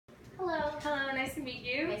nice to meet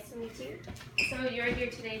you. Nice to meet you. So you're here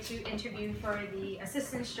today to interview for the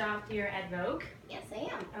assistant's job here at Vogue. Yes, I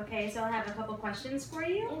am. Okay, so I have a couple questions for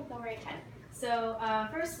you. Yeah, go right ahead. So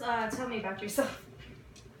first, tell me about yourself.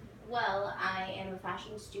 Well, I am a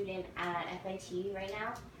fashion student at FIT right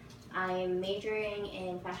now. I am majoring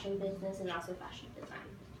in fashion business and also fashion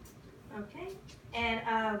design. Okay.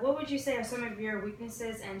 And what would you say are some of your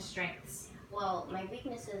weaknesses and strengths? Well, my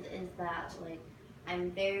weaknesses is that I'm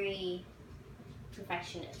very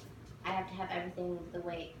perfectionist. I have to have everything the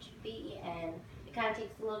way it should be, and it kind of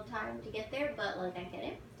takes a little time to get there, but I get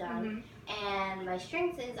it done. And my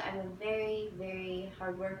strength is I'm a very, very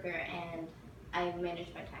hard worker, and I manage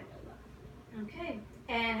my time really well. Okay.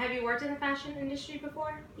 And have you worked in the fashion industry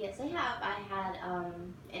before? Yes, I have. I had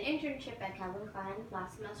an internship at Calvin Klein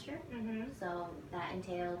last semester. So that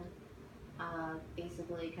entailed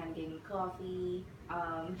basically kind of giving me coffee.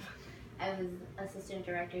 I was assistant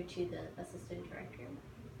director to the assistant director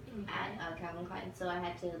at Calvin Klein. So I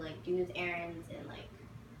had to do his errands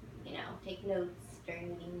and take notes during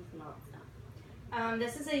meetings and all that stuff.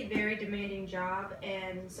 This is a very demanding job,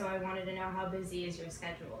 and so I wanted to know how busy is your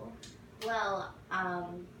schedule? Well,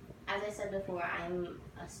 as I said before, I'm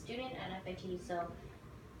a student at FIT, so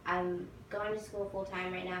I'm going to school full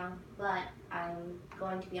time right now, but I'm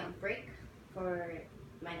going to be on break for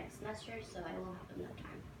my next semester, so I will have enough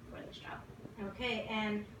time for this job. Okay,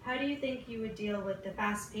 and how do you think you would deal with the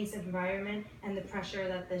fast-paced environment and the pressure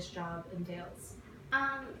that this job entails?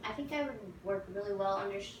 I think I would work really well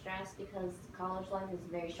under stress because college life is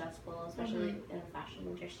very stressful, especially in the fashion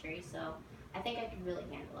industry, so I think I could really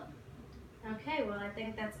handle it. Okay, well, I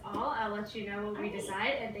think that's all. I'll let you know what we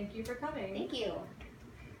decide, and thank you for coming. Thank you.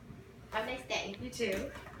 Have a nice day. You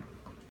too.